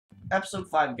episode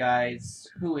 5, guys.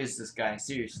 Who is this guy?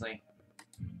 Seriously.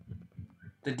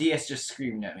 The DS just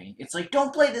screamed at me. It's like,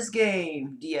 don't play this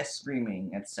game! DS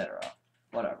screaming, etc.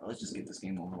 Whatever, let's just get this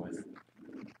game over with.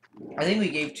 I think we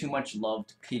gave too much love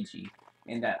to Pidgey,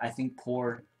 and that I think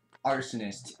poor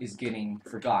Arsonist is getting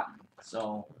forgotten.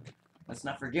 So, let's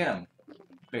not forget him,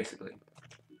 basically.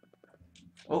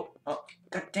 Oh,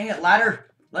 god dang it,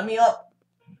 ladder! Let me up!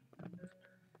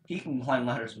 He can climb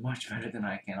ladders much better than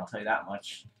I can, I'll tell you that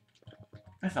much.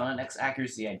 I found an X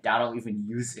accuracy, I doubt I'll even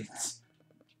use it.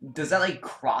 Does that, like,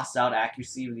 cross out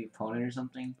accuracy of the opponent or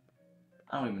something?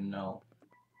 I don't even know.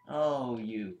 Oh,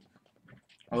 you.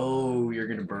 Oh, you're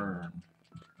gonna burn.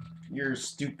 Your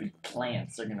stupid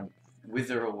plants are gonna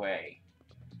wither away.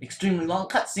 Extremely long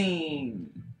cutscene!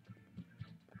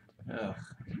 Ugh.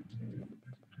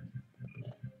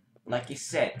 Like I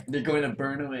said, they're going to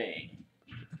burn away.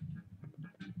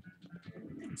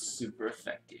 Super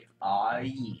effective. Aw,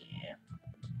 yeah.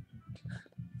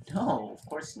 No, of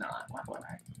course not. Why would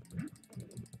I?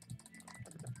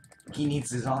 He needs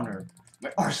his honor. My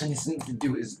arsonist needs to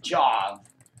do his job.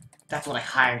 That's what I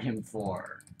hired him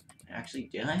for. Actually,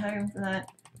 did I hire him for that?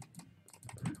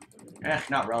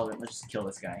 Not relevant. Let's just kill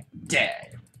this guy.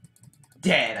 Dead.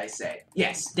 Dead, I said.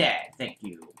 Yes, dead. Thank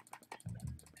you.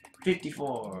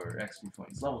 54 XP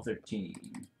points. Level 13.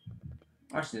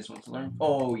 Arsonist wants to learn.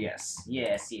 Oh, yes.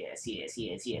 Yes.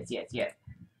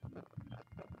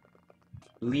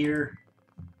 Lear,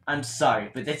 I'm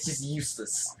sorry, but that's just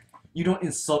useless. You don't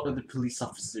insult other police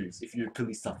officers if you're a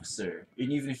police officer.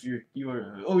 And even if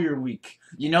you're weak.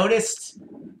 You noticed?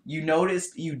 You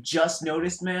noticed? You just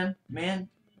noticed, man? Man?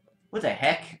 What the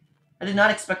heck? I did not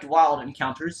expect wild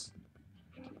encounters.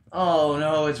 Oh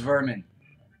no, it's vermin.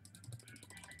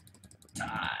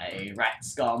 Die, rat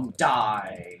scum,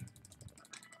 die.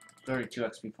 32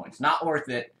 XP points. Not worth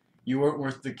it. You weren't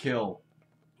worth the kill.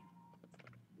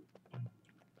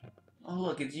 Oh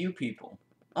look, it's you people.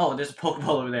 Oh, there's a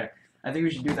Pokeball over there. I think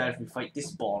we should do that if we fight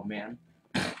this bald man.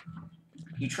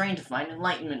 You train to find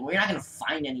enlightenment. Well, you're not gonna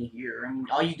find any here. I mean,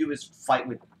 all you do is fight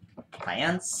with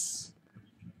plants.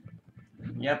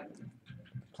 Yep.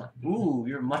 Ooh,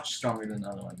 you're much stronger than the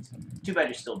other ones. Too bad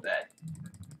you're still dead.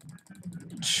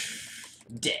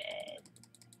 Dead.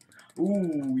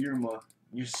 Ooh, your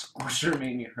squisher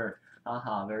made me hurt.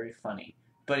 Haha, very funny.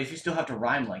 But if you still have to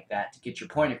rhyme like that to get your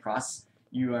point across,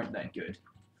 you aren't that good.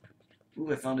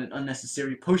 Ooh, I found an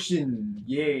unnecessary potion.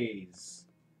 Yays.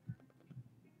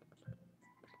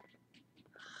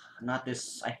 Not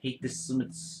this. I hate this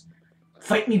limits.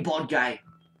 Fight me, bald guy.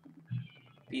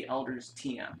 The Elder's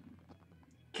TM.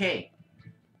 Okay.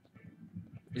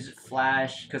 Is it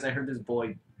Flash? Because I heard this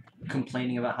boy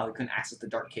complaining about how he couldn't access the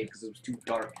dark cave because it was too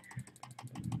dark.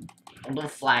 A little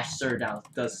Flash sir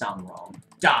does sound wrong.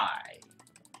 Die.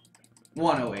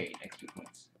 108 XP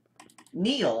points.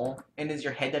 Neil, and is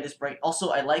your head that is bright?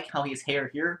 Also, I like how his hair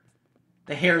here.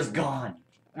 The hair is gone.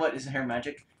 What is hair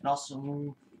magic? And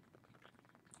also,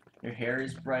 your hair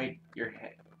is bright. Your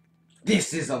head.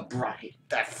 This is a bright.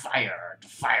 The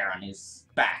fire on his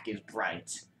back is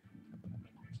bright.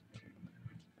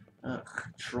 Ugh,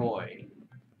 Troy.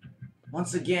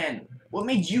 Once again, what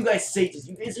made you guys say this?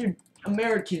 You guys are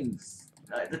Americans.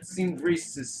 That seemed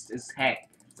racist as heck,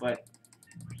 but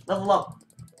level up.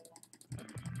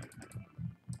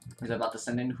 He's about to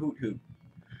send in Hoot Hoot.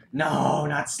 No,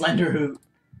 not Slenderhoot.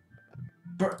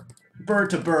 Bird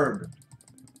to bird.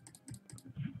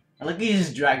 I like he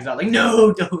just drags out like,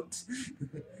 no, don't.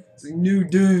 It's like, no,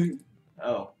 don't.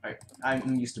 Oh,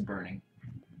 I'm used to burning.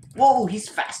 Whoa, he's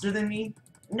faster than me?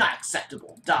 Not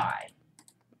acceptable. Die.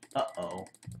 Uh-oh.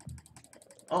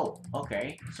 Oh,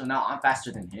 okay. So now I'm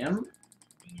faster than him?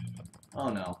 Oh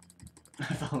no.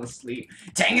 I fell asleep.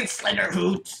 Dang it,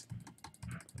 Slenderhoot!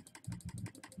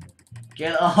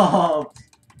 Get up!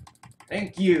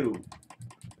 Thank you!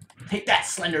 Take that,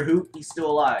 Slenderhoot! He's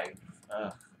still alive.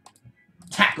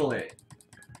 Tackle it!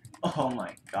 Oh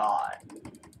my god.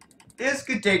 This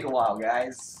could take a while,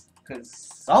 guys. Because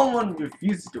someone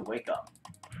refuses to wake up.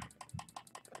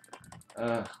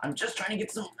 I'm just trying to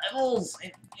get some levels!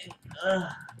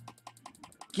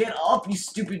 Get up, you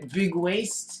stupid big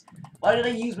waste! Why did I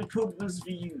use my Pokeballs for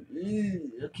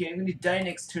you? Okay, I'm gonna die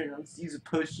next turn. Let's use a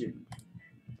potion.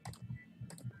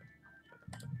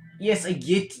 Yes, I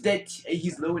get that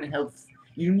he's low in health.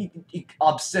 You don't need to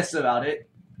obsess about it.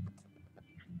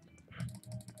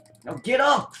 Now get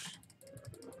up!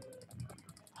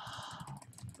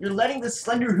 You're letting the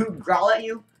Slenderhoot growl at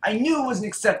you? I knew it wasn't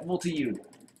acceptable to you!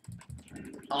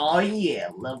 Oh yeah,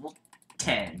 level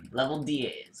 10. Level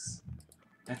Diaz.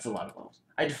 That's a lot of levels.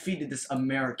 I defeated this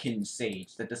American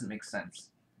sage. That doesn't make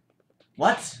sense.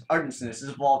 What? Arsonist is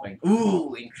evolving.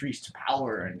 Ooh, increased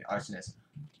power and arsonist.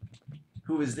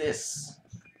 Who is this?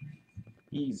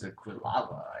 He's a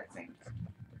Quilava, I think.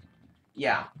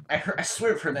 Yeah, I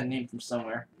swear I've heard that name from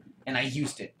somewhere, and I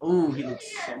used it. Ooh, he looks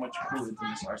so much cooler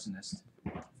than this arsonist.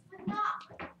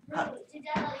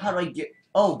 How do I get?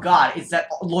 Oh God, it's that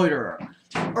loiterer.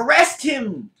 Arrest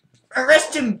him!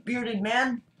 Arrest him, bearded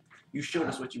man! You showed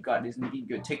us what you got. It is indeed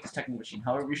good. Take this technical machine.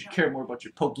 However, you should care more about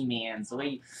your Pokemans. The way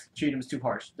you treat them is too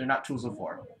harsh. They're not tools of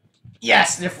war.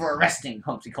 Yes, they're for arresting.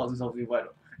 Humpty calls himself the White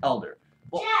Elder.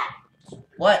 Well,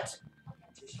 what?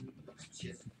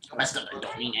 The rest of them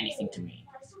don't mean anything to me.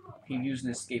 He used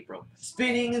an escape rope.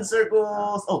 Spinning in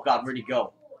circles! Oh God, where'd he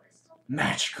go?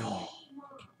 Magical.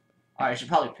 Alright, I should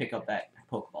probably pick up that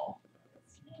Pokeball.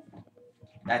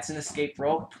 That's an escape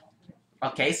rope.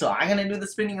 Okay, so I'm gonna do the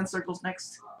spinning in circles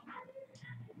next.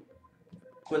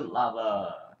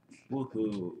 Quilava.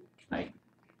 Woohoo. Hi.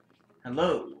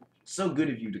 Hello. So good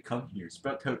of you to come here.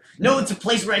 Sprout Toad. No, it's a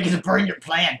place where I get to burn your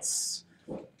plants!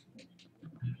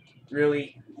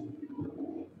 Really?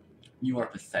 You are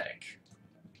pathetic.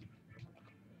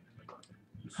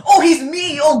 Oh, he's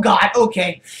me! Oh God,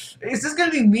 okay. Is this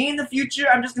gonna be me in the future?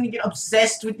 I'm just gonna get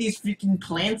obsessed with these freaking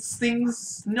plants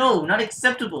things? No, not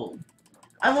acceptable.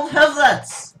 I won't have that!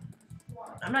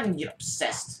 I'm not gonna get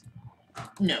obsessed.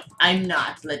 No, I'm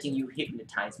not letting you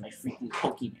hypnotize my freaking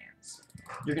Pokemans.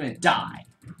 You're gonna die.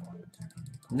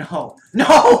 No!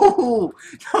 No!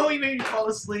 No, you made me fall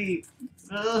asleep.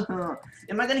 Ugh.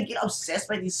 Am I gonna get obsessed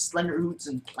by these Slenderhoots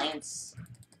and plants?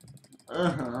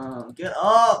 Get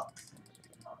up!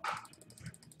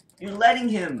 You're letting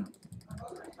him.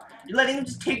 You're letting him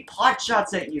just take pot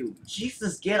shots at you.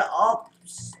 Jesus, get up,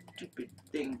 stupid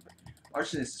thing.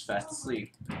 Arsonist is fast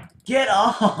asleep. Get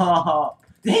up!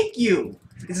 Thank you!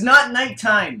 It's not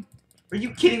nighttime! Are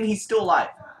you kidding me? He's still alive.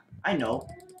 I know.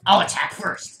 I'll attack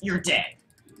first. You're dead.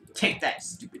 Take that,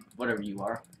 stupid whatever you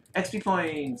are. XP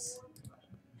points.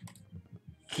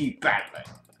 Keep battling.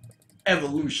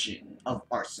 Evolution of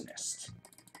Arsonist.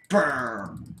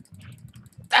 Burn.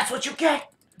 That's what you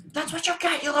get! That's what you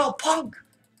get, you little punk!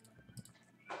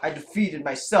 I defeated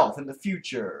myself in the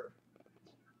future.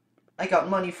 I got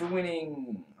money for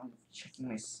winning. I'm checking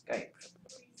my Skype.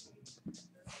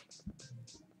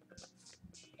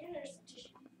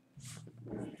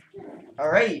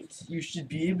 Alright, you should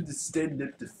be able to stand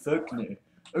up to Faulkner.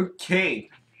 Okay.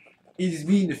 It is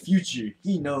me in the future.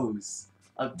 He knows.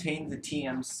 Obtain the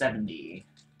TM70.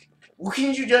 Well,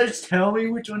 can't you just tell me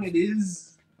which one it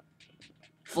is?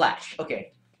 Flash.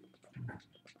 Okay.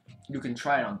 You can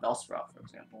try it on Bellsprout, for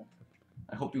example.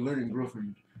 I hope you learn and grow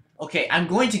from it. Okay, I'm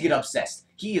going to get obsessed.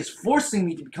 He is forcing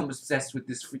me to become obsessed with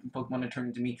this freaking Pokemon and turn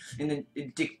into me, and then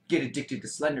get addicted to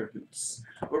Slenderhoots.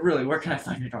 But really, where can I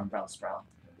find it on Bellsprout?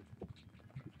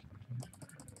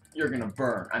 You're gonna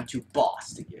burn. I'm too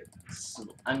boss to get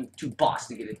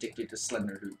addicted to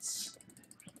Slenderhoots.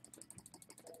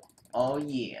 Oh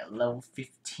yeah, level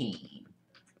 15.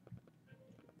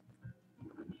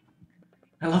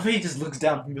 I love how he just looks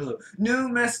down from below. No,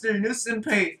 master, no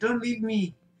senpai, don't leave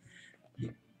me.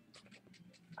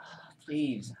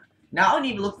 Please. Now I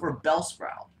need to look for a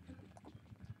Bellsprout.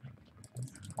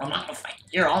 I'm not gonna fight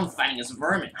here, I'm fighting this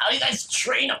vermin. How do you guys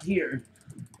train up here?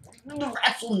 The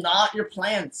rats will gnaw at your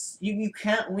plants. You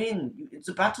can't win. It's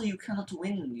a battle you cannot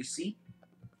win, you see?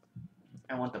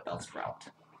 I want the Bellsprout.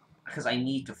 Because I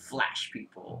need to flash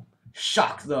people.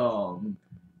 Shock them.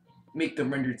 Make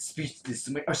them rendered speechless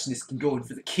so my arsonist can go in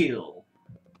for the kill.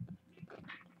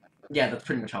 Yeah, that's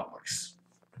pretty much how it works.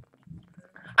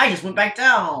 I just went back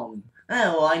down!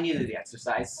 Oh, well, I needed the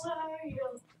exercise. Where are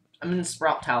you? I'm in the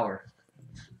Sprout Tower.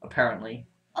 Apparently.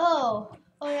 Oh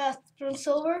yeah,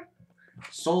 SoulSilver?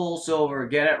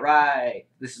 SoulSilver, get it right!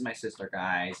 This is my sister,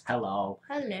 guys. Hello.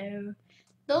 Hello.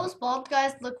 Those bald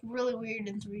guys look really weird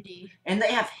in 3D. And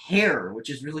they have hair,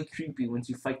 which is really creepy once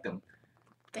you fight them.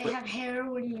 They have hair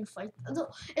when you fight them.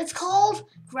 It's called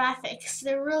graphics.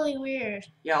 They're really weird.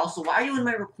 Yeah, also, why are you in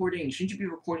my recording? Shouldn't you be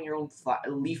recording your own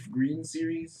Leaf Green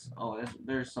series? Oh,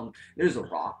 there's a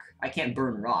rock. I can't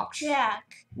burn rocks. Jack.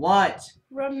 What?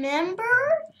 Remember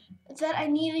that I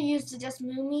need to use the Just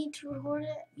Moomy to record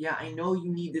it? Yeah, I know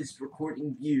you need this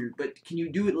recording gear, but can you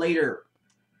do it later?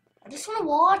 I just want to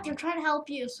watch. I'm trying to help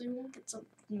you so you won't get so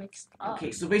mixed up.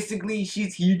 Okay, so basically,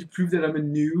 she's here to prove that I'm a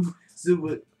noob.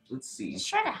 So, let's see. Just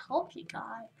try to help you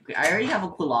guys. Okay, I already have a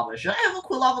Quilava. Should I have a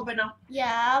Quilava by now?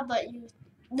 Yeah, but you...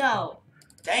 No.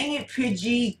 Dang it,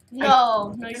 Pidgey.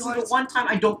 No, this is the one time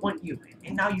I don't want you,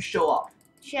 and now you show up.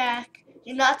 Jack,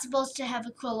 you're not supposed to have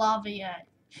a Quilava yet.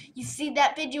 You see,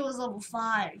 that Pidgey was level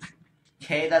 5.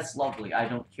 Okay, that's lovely. I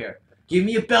don't care. Give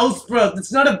me a Bellsprout.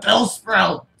 That's not a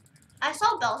Bellsprout. I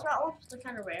saw Bellsprout once, but they're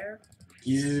kind of rare.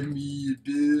 Give me a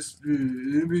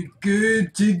Bellsprout. Oh my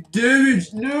god, take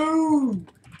damage. No.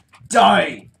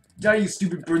 Die. Die, you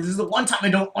stupid bird. This is the one time I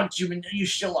don't want you, and then you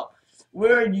show up.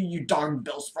 Where are you, you darn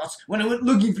Bellsprouts? When I went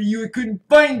looking for you, I couldn't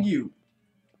find you.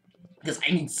 Because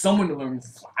I need someone to learn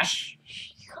Flash.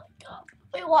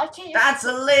 Wait, why can't you? That's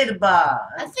a ladybug.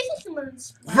 I think I can learn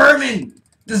Splash. Vermin!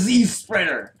 Disease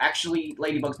spreader. Actually,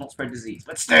 ladybugs don't spread disease.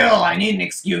 But still, I need an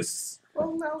excuse.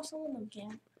 Well, no, some of them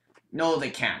can. No, they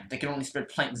can't. They can only spread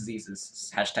plant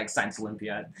diseases. Hashtag Science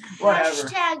Olympiad. Whatever.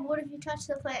 Hashtag, what if you touch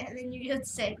the plant and then you get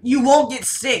sick? You won't get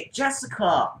sick,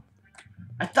 Jessica.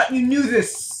 I thought you knew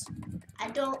this. I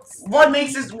don't. What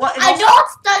makes this? What? I don't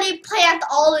study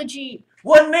plantology.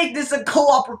 What made this a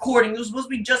co-op recording? It was supposed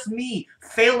to be just me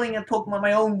failing at Pokemon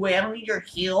my own way. I don't need your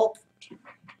help.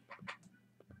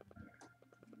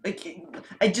 Like,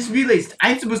 I just realized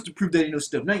I'm supposed to prove that I know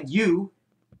stuff, not you.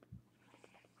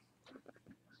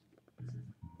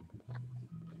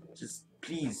 Just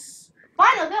please. Fine,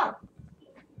 I'll go.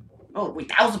 Oh wait,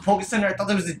 that was a Poké Center. I thought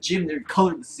that was a gym. They're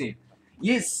colored the same.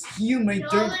 Yes, heal my No,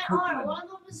 dirt they Pokemon. aren't. One of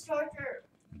them is darker.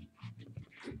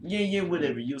 Yeah,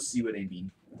 whatever. You'll see what I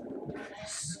mean.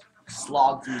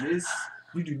 Slog through this.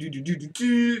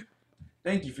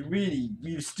 Thank you for really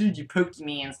restored your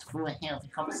Pokemons to full health.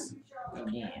 It comes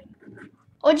again.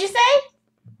 What'd you say?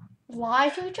 Lie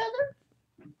to each other?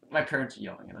 My parents are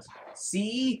yelling at us.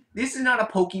 See? This is not a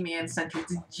Pokemon Center.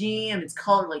 It's a gym. It's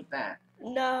colored like that.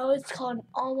 No, it's called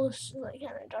almost like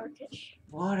kind of darkish.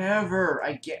 Whatever.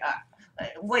 I get.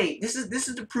 Wait. This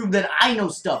is to prove that I know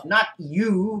stuff, not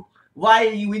you. Why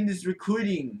are you in this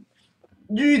recording?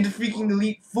 You're the freaking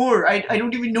Elite Four. I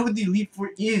don't even know what the Elite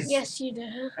Four is. Yes, you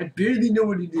do. I barely know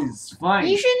what it is. Fine.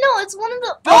 You should know. It's one of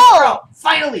the. Oh!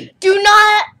 Finally! Do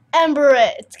not ember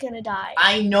it. It's gonna die.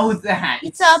 I know that.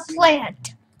 It's a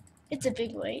plant. It's a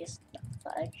big waste.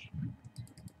 Fudge.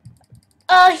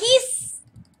 He's.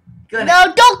 Gonna,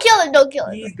 No, don't kill it. Don't kill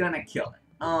it. He's gonna kill it.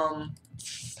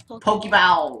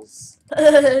 Pokeballs.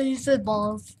 You said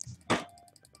balls.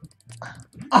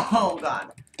 Oh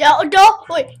god. Don't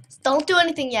wait. Don't do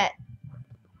anything yet.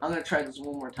 I'm gonna try this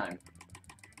one more time.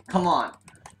 Come on.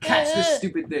 Catch this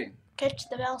stupid thing. Catch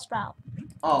the Bellsprout.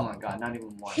 Oh my god, not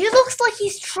even one. He looks like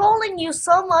he's trolling you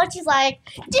so much. He's like,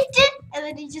 dit, dit, and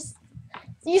then he just.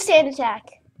 You sand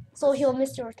attack. So he'll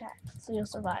miss your attack. So you'll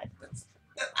survive.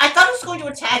 I thought it was going to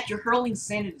attack. You're hurling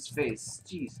sand at his face.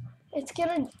 Jeez. It's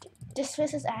gonna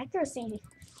dismiss his accuracy.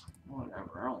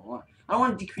 Whatever. I don't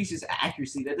want to decrease his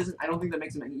accuracy. That doesn't. I don't think that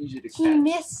makes him any easier to catch. He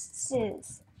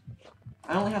misses.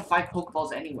 I only have 5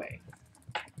 Pokeballs anyway.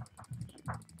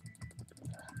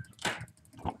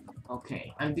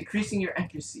 Okay, I'm decreasing your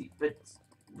accuracy, but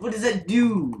what does that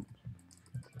do?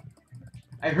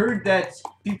 I heard that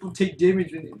people take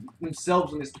damage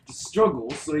themselves when they start to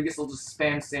struggle, so I guess I'll just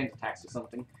spam sand attacks or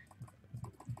something.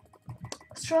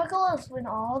 Struggle is when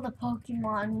all the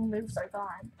Pokemon moves are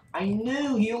gone. I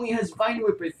knew he only has Vine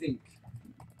Whip, I think.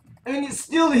 And it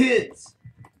still hits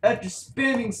after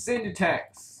spamming sand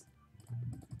attacks.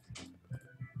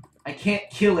 I can't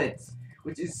kill it,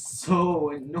 which is so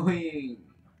annoying.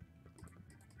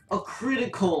 A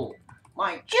critical.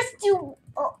 My. Just do.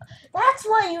 That's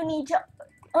why you need to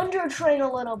undertrain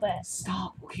a little bit.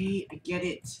 Stop, okay? I get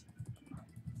it.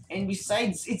 And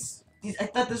besides, I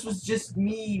thought this was just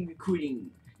me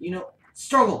recruiting. You know,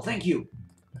 struggle. Thank you.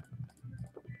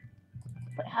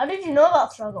 But how did you know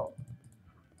about struggle?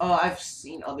 I've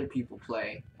seen other people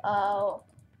play. Oh.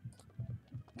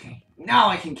 Okay, now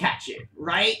I can catch it,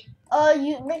 right?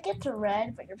 You make it to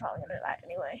red, but you're probably gonna die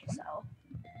anyway. So.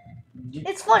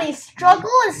 It's funny. Struggle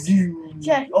is.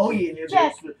 Jeff. Oh yeah,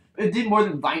 Jeff. It did more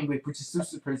than Vine Whip, which is so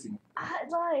surprising.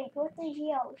 Like, what the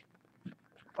hell?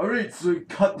 Alright, so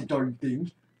cut the darn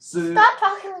thing. So Stop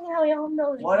talking like how we all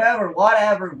know. whatever.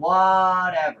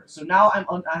 So now I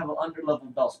have an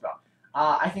underleveled Bellsprout.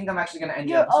 I think I'm actually gonna end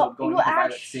the episode going to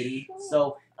Violet City.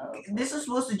 So this is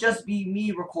supposed to just be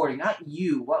me recording, not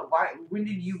you. Why? When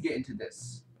did you get into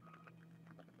this?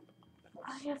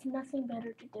 I have nothing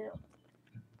better to do.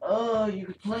 You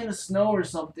could play in the snow or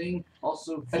something.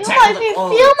 Also, Feel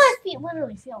my feet.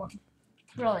 Literally feel them.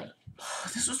 Really.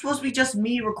 This was supposed to be just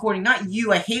me recording, not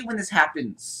you. I hate when this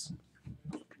happens.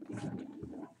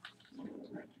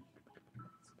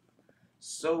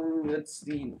 So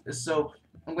So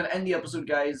I'm gonna end the episode,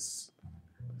 guys.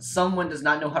 Someone does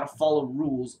not know how to follow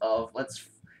rules of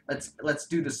let's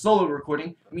do the solo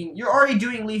recording. I mean, you're already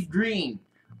doing Leaf Green.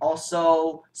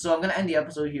 Also, so I'm gonna end the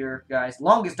episode here, guys.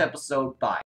 Longest episode.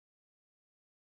 Bye.